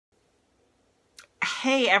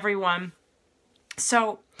Hey everyone.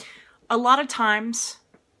 So a lot of times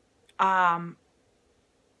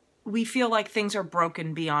we feel like things are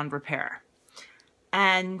broken beyond repair.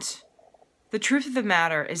 And the truth of the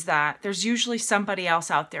matter is that there's usually somebody else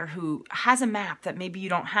out there who has a map that maybe you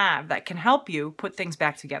don't have that can help you put things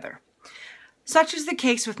back together. Such is the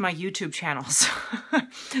case with my YouTube channels.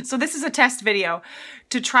 So this is a test video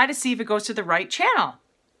to try to see if it goes to the right channel.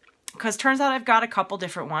 Because turns out I've got a couple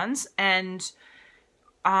different ones, and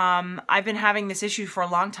I've been having this issue for a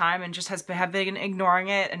long time and just have been ignoring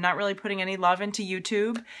it and not really putting any love into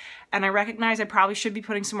YouTube. And I recognize I probably should be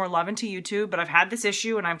putting some more love into YouTube, but I've had this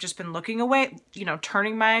issue and I've just been looking away, you know,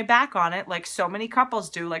 turning my back on it like so many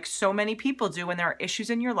couples do, like so many people do when there are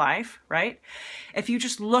issues in your life, right? If you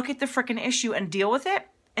just look at the frickin' issue and deal with it,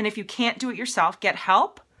 and if you can't do it yourself, get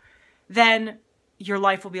help, then your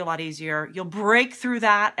life will be a lot easier. You'll break through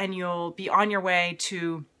that and you'll be on your way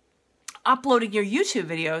to uploading your YouTube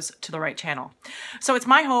videos to the right channel. So it's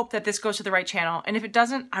my hope that this goes to the right channel. And if it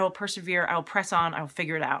doesn't, I will persevere. I will press on. I will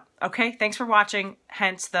figure it out. Okay. Thanks for watching.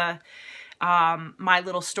 Hence the, my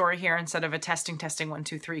little story here instead of a testing 1,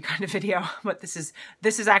 2, 3 kind of video. But this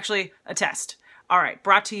is actually a test. All right.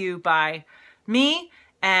 Brought to you by me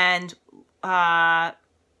and,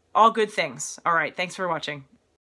 all good things. All right. Thanks for watching.